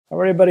All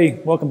right, everybody,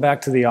 welcome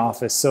back to the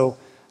office. So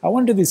I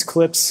want to do these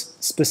clips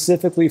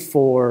specifically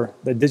for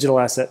the Digital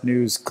Asset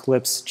News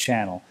Clips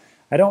channel.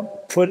 I don't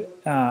put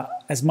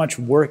as much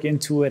work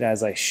into it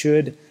as I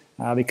should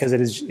because it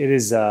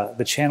is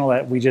the channel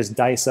that we just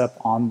dice up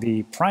on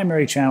the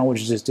primary channel,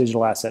 which is just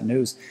Digital Asset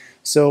News.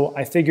 So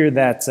I figured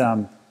that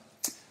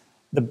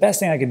the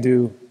best thing I could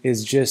do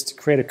is just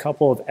create a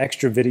couple of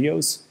extra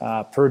videos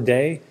per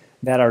day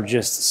that are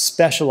just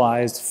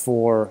specialized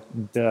for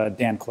the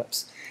Dan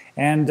clips.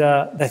 And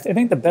I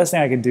think the best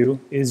thing I could do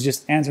is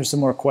just answer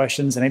some more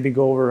questions and maybe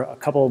go over a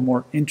couple of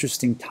more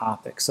interesting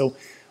topics. So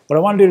what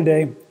I want to do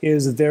today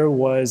is there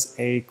was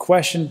a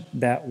question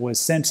that was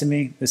sent to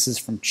me. This is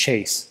from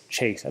Chase.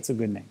 Chase, that's a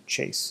good name,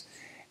 Chase.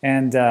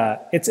 And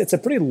it's a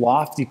pretty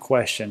lofty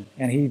question.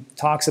 And he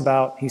talks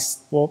about, he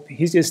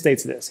just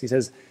states this. He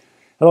says,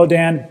 "Hello,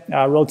 Dan,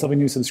 relatively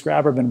new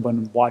subscriber,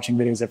 been watching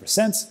videos ever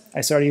since.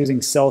 I started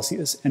using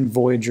Celsius and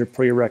Voyager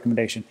per your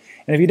recommendation."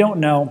 And if you don't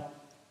know,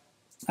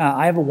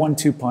 I have a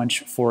 1-2 punch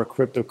for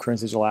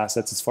cryptocurrency digital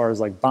assets as far as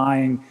like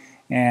buying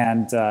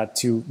and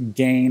to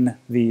gain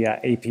the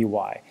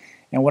APY.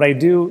 And what I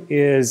do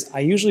is I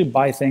usually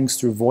buy things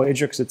through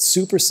Voyager because it's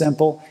super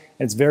simple.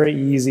 It's very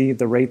easy.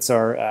 The rates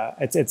are,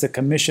 it's a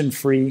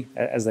commission-free,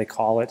 as they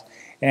call it.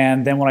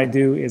 And then what I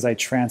do is I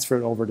transfer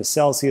it over to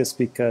Celsius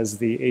because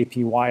the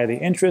APY, or the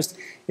interest,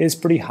 is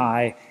pretty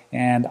high.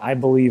 And I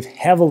believe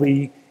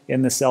heavily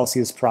in the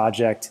Celsius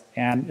project,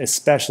 and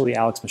especially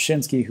Alex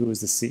Mashinsky, who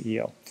is the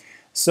CEO.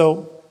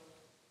 So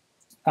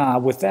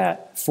with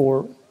that,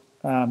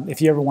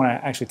 if you ever want to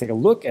actually take a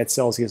look at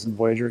Celsius and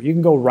Voyager, you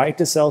can go right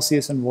to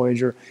Celsius and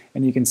Voyager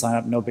and you can sign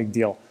up, no big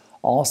deal.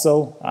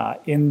 Also,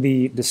 in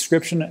the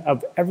description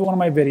of every one of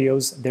my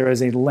videos, there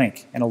is a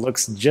link and it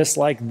looks just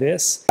like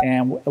this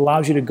and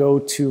allows you to go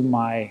to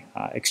my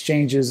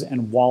exchanges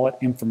and wallet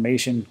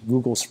information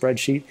Google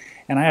spreadsheet.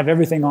 And I have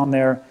everything on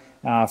there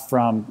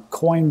from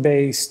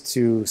Coinbase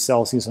to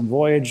Celsius and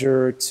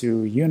Voyager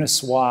to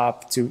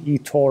Uniswap to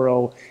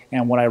eToro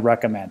and what I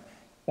recommend.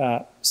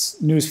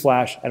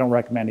 Newsflash, I don't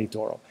recommend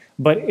eToro.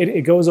 But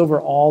it goes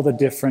over all the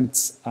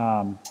different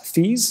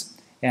fees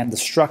and the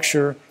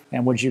structure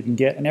and what you can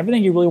get and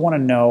everything you really want to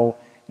know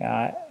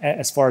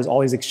as far as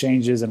all these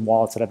exchanges and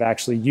wallets that I've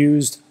actually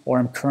used or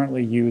am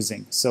currently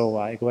using. So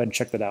go ahead and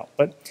check that out.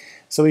 But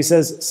so he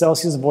says,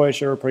 Celsius and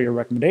Voyager per your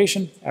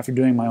recommendation, after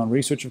doing my own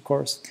research, of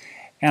course.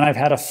 And I've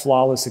had a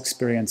flawless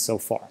experience so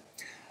far.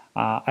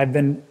 I've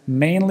been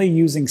mainly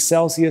using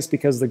Celsius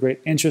because of the great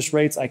interest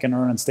rates I can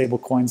earn on stable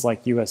coins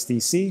like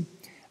USDC.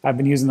 I've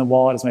been using the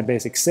wallet as my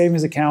basic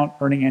savings account,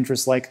 earning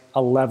interest like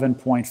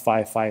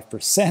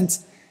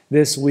 11.55%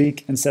 this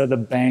week instead of the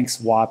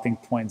bank's whopping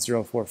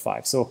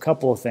 0.045. So a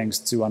couple of things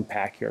to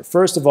unpack here.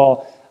 First of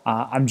all,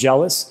 I'm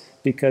jealous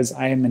because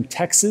I am in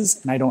Texas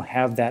and I don't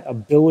have that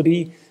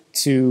ability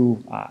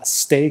to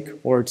stake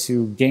or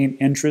to gain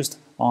interest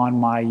on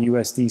my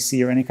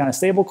USDC or any kind of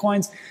stable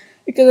coins,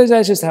 because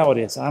that's just how it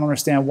is. I don't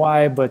understand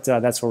why, but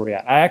that's where we're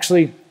at. I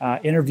actually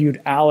interviewed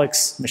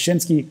Alex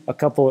Mashinsky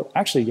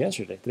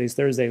yesterday. Today's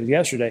Thursday, it was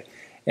yesterday.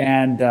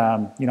 And,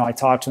 you know, I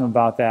talked to him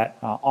about that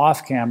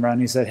off camera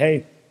and he said,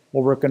 "Hey,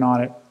 we're working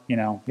on it. You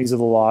know, these are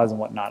the laws and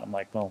whatnot." I'm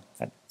like, well,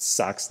 that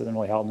sucks. That didn't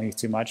really help me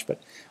too much,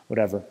 but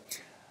whatever.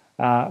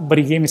 But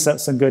he gave me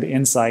some good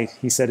insight.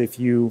 He said, if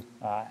you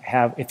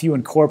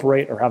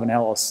incorporate or have an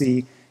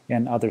LLC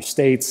in other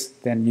states,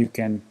 then you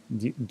can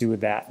do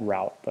that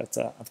route. But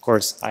of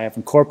course, I have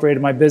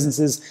incorporated my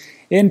businesses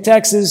in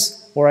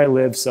Texas where I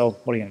live, so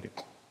what are you gonna do?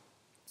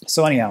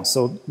 So anyhow,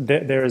 so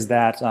there is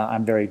that.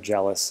 I'm very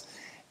jealous.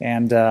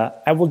 And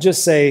I will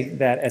just say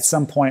that at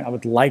some point I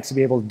would like to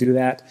be able to do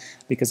that,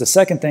 because the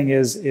second thing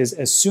is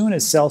as soon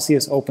as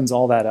Celsius opens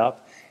all that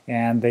up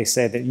and they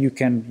say that you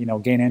can, you know,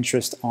 gain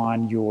interest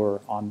on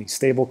these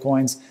stable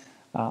coins,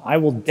 I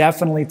will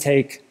definitely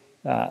take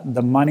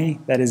the money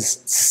that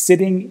is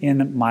sitting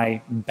in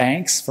my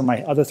banks for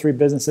my other 3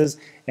 businesses,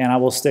 and I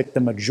will stick the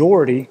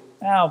majority,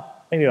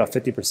 maybe about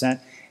 50%,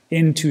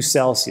 into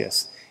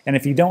Celsius. And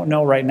if you don't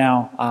know right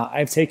now,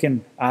 I've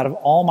taken out of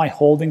all my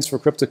holdings for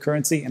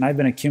cryptocurrency, and I've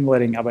been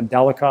accumulating, I've been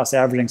dollar cost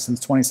averaging since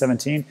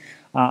 2017,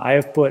 I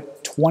have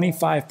put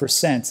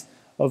 25%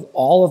 of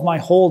all of my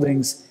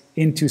holdings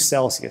into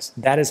Celsius.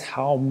 That is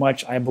how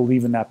much I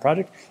believe in that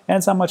project, and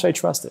it's how much I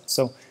trust it.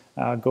 So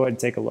go ahead and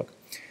take a look.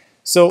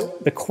 So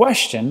the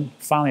question,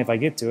 finally, if I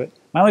get to it,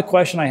 my only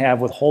question I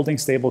have with holding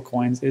stable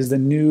coins is the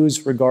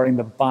news regarding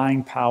the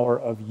buying power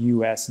of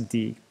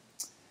USD,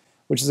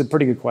 which is a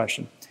pretty good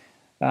question.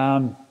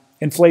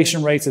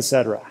 Inflation rates,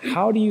 etc.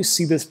 How do you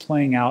see this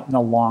playing out in the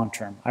long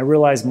term? I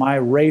realize my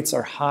rates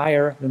are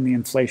higher than the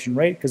inflation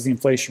rate because the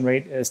inflation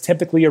rate is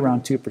typically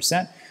around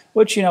 2%,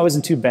 which, you know,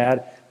 isn't too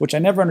bad, which I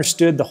never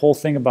understood the whole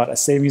thing about a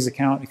savings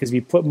account, because if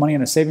you put money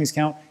in a savings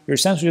account, you're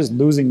essentially just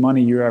losing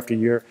money year after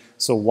year.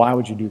 So why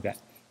would you do that?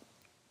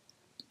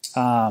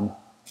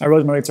 I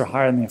realize my rates are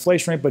higher than the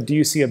inflation rate, but do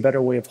you see a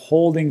better way of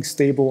holding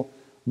stable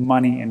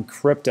money in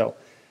crypto?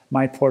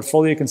 My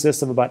portfolio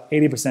consists of about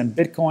 80%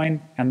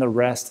 Bitcoin and the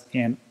rest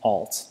in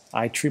alt.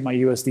 I treat my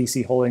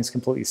USDC holdings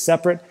completely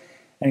separate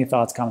Any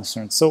thoughts, comments,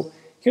 concerns? So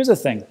here's the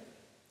thing.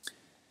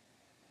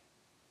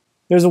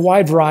 There's a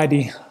wide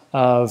variety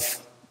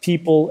of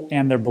people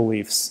and their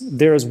beliefs.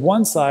 There is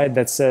one side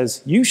that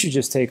says you should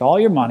just take all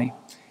your money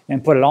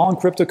and put it all in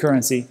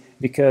cryptocurrency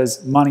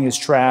because money is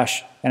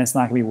trash and it's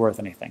not going to be worth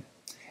anything.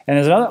 And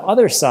there's another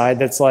other side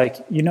that's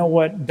like, you know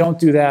what, don't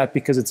do that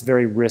because it's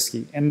very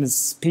risky. And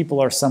people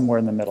are somewhere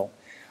in the middle.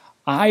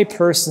 I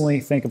personally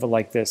think of it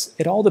like this.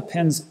 It all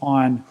depends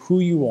on who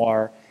you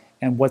are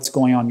and what's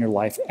going on in your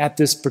life at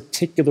this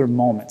particular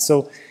moment.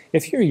 So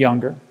if you're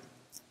younger,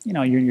 you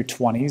know, you're in your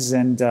 20s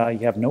and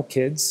you have no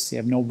kids, you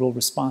have no real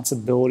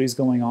responsibilities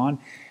going on,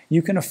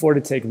 you can afford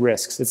to take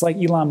risks. It's like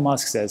Elon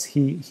Musk says.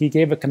 He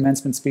gave a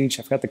commencement speech,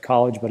 I forgot the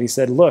college, but he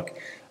said, look,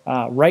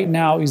 right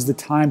now is the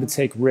time to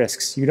take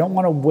risks. You don't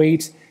want to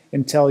wait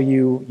until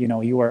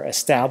you are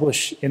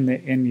established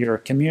in your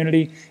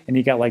community and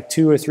you got like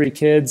 2 or 3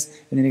 kids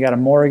and then you got a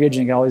mortgage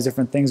and you got all these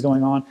different things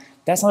going on.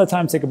 That's not the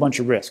time to take a bunch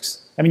of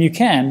risks. I mean, you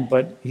can,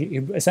 but he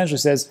essentially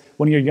says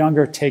when you're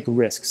younger, take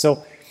risks.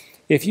 So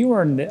if you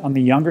are on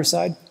the younger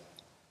side,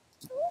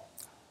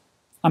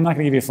 I'm not going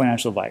to give you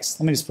financial advice.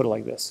 Let me just put it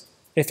like this.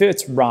 If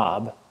it's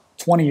Rob,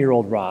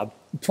 20-year-old Rob,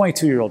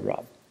 22-year-old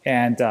Rob,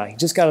 and he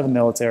just got out of the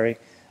military,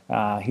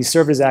 he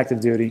served his active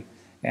duty,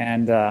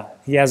 and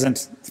he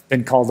hasn't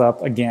been called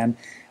up again,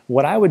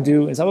 what I would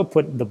do is I would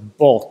put the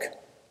bulk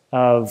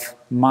of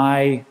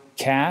my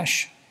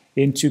cash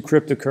into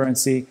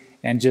cryptocurrency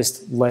and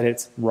just let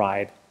it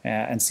ride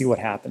and see what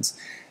happens.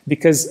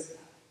 Because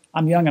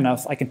I'm young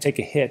enough, I can take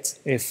a hit.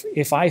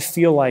 If I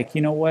feel like,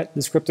 you know what,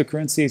 this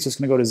cryptocurrency is just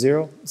going to go to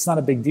zero, it's not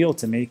a big deal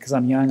to me because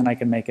I'm young and I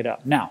can make it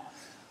up. Now,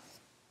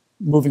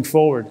 moving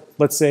forward,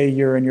 let's say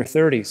you're in your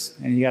 30s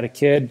and you got a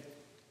kid,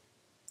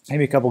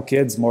 maybe a couple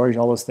kids, mortgage,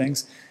 all those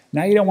things.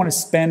 Now you don't want to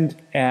spend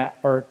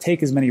or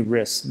take as many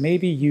risks.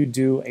 Maybe you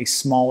do a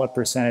smaller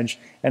percentage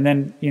and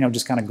then,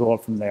 just kind of go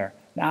up from there.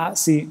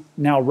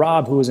 Now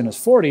Rob, who is in his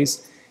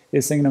 40s,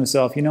 is thinking to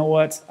himself, you know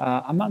what,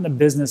 I'm not in the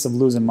business of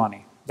losing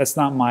money. That's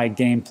not my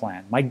game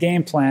plan. My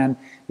game plan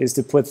is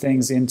to put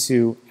things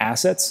into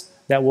assets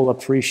that will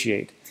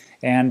appreciate.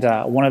 And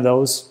one of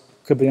those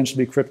could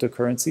potentially be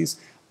cryptocurrencies.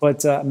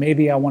 But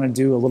maybe I want to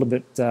do a little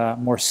bit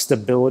more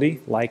stability,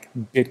 like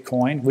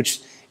Bitcoin,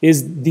 which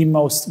is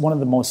one of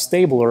the most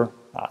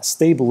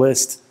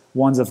stablest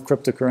ones of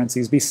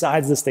cryptocurrencies,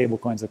 besides the stable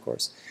coins, of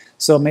course.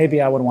 So maybe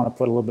I would want to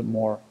put a little bit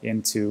more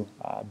into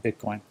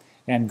Bitcoin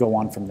and go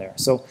on from there.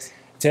 So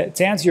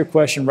to answer your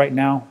question right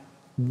now,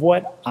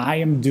 what I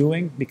am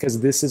doing,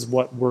 because this is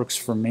what works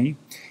for me,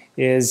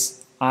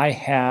 is I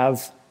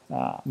have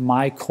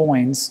my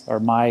coins or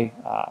my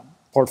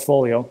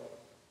portfolio.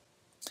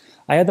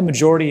 I had the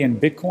majority in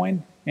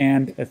Bitcoin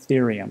and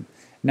Ethereum.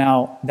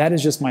 Now, that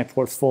is just my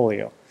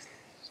portfolio.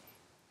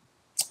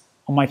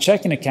 On my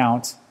checking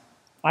account,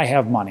 I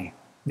have money.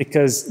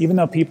 Because even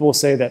though people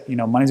say that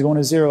money's going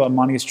to zero and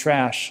money is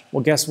trash,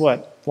 well, guess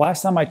what?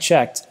 Last time I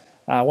checked,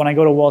 when I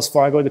go to Wells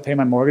Fargo to pay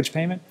my mortgage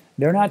payment,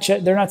 they're not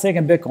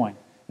taking Bitcoin,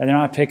 and they're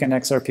not taking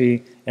XRP,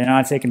 and they're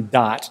not taking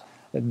DOT.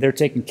 They're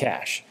taking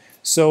cash.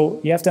 So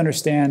you have to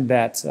understand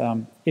that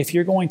if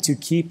you're going to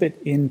keep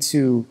it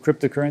into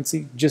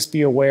cryptocurrency, just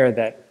be aware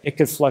that it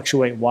could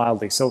fluctuate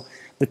wildly. So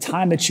the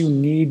time that you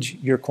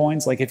need your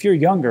coins, like if you're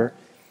younger,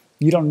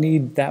 you don't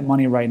need that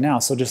money right now,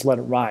 so just let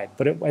it ride.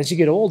 But as you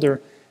get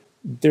older,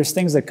 there's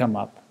things that come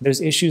up.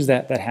 There's issues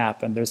that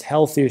happen. There's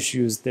health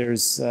issues.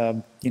 There's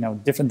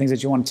different things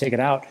that you want to take it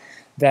out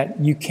that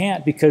you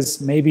can't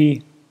because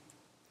maybe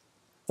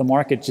the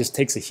market just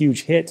takes a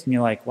huge hit and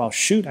you're like, well,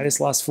 shoot, I just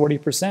lost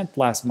 40%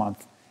 last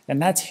month.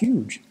 And that's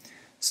huge.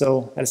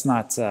 So that's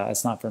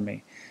not for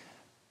me.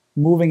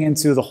 Moving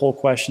into the whole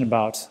question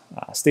about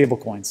stable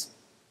coins.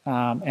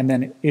 And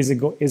then is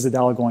the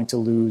dollar going to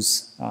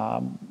lose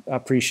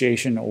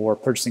appreciation or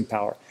purchasing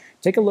power?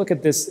 Take a look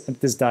at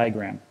this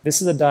diagram.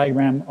 This is a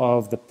diagram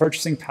of the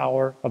purchasing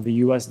power of the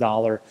US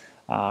dollar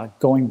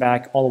going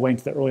back all the way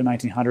into the early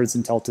 1900s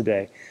until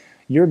today.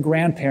 Your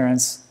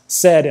grandparents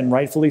said, and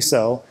rightfully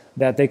so,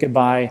 that they could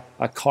buy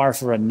a car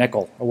for a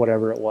nickel or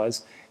whatever it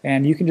was.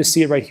 And you can just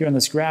see it right here on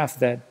this graph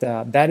that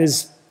that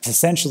is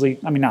essentially,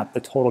 I mean, not the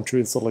total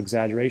truth, it's a little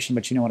exaggeration,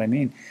 but you know what I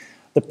mean.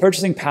 The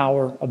purchasing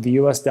power of the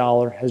US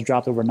dollar has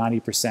dropped over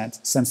 90%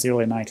 since the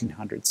early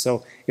 1900s.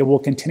 So it will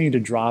continue to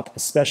drop,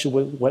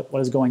 especially with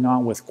what is going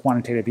on with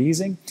quantitative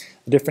easing,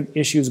 the different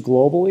issues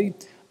globally,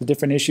 the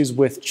different issues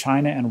with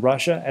China and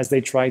Russia as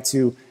they try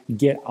to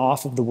get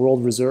off of the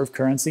world reserve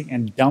currency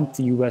and dump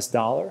the US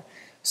dollar.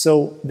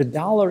 So the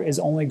dollar is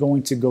only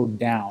going to go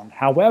down.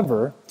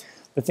 However,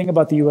 the thing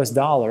about the US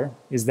dollar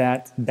is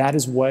that that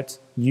is what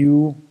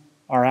you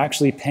are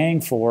actually paying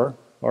for,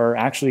 or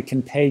actually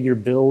can pay your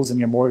bills and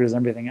your mortgages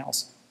and everything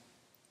else.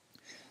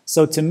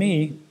 So to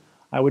me,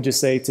 I would just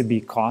say to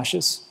be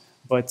cautious,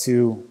 but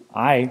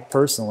I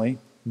personally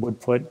would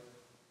put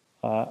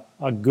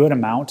a good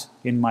amount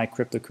in my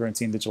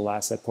cryptocurrency and digital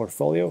asset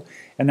portfolio.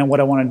 And then what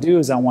I want to do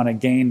is I want to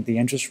gain the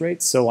interest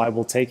rate, so I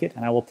will take it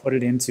and I will put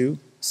it into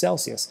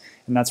Celsius.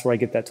 And that's where I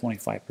get that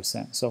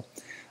 25%. So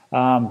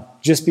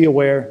Just be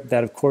aware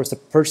that, of course, the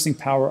purchasing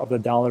power of the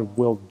dollar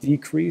will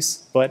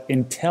decrease, but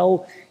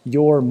until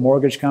your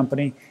mortgage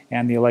company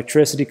and the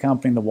electricity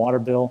company and the water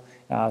bill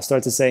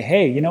start to say,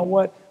 hey, you know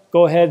what,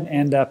 go ahead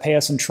and pay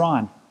us in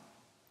Tron,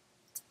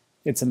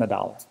 it's in the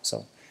dollar.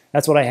 So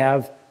that's what I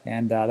have,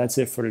 and that's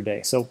it for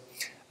today. So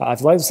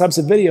if you like these types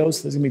of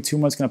videos, there's going to be 2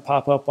 months going to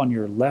pop up on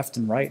your left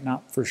and right,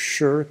 not for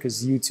sure,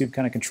 because YouTube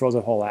kind of controls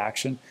the whole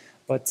action.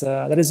 But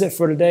that is it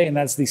for today, and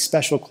that's the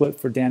special clip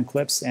for Dan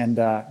Clips. And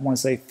I want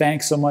to say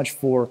thanks so much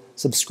for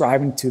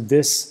subscribing to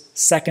this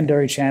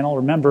secondary channel.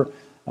 Remember,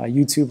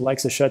 YouTube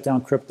likes to shut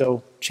down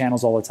crypto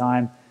channels all the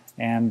time,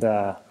 and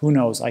who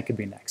knows, I could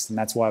be next. And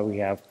that's why we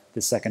have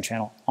this second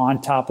channel,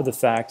 on top of the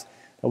fact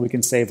that we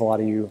can save a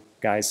lot of you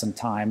guys some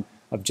time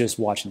of just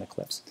watching the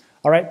clips.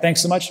 All right,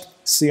 thanks so much.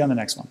 See you on the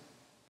next one.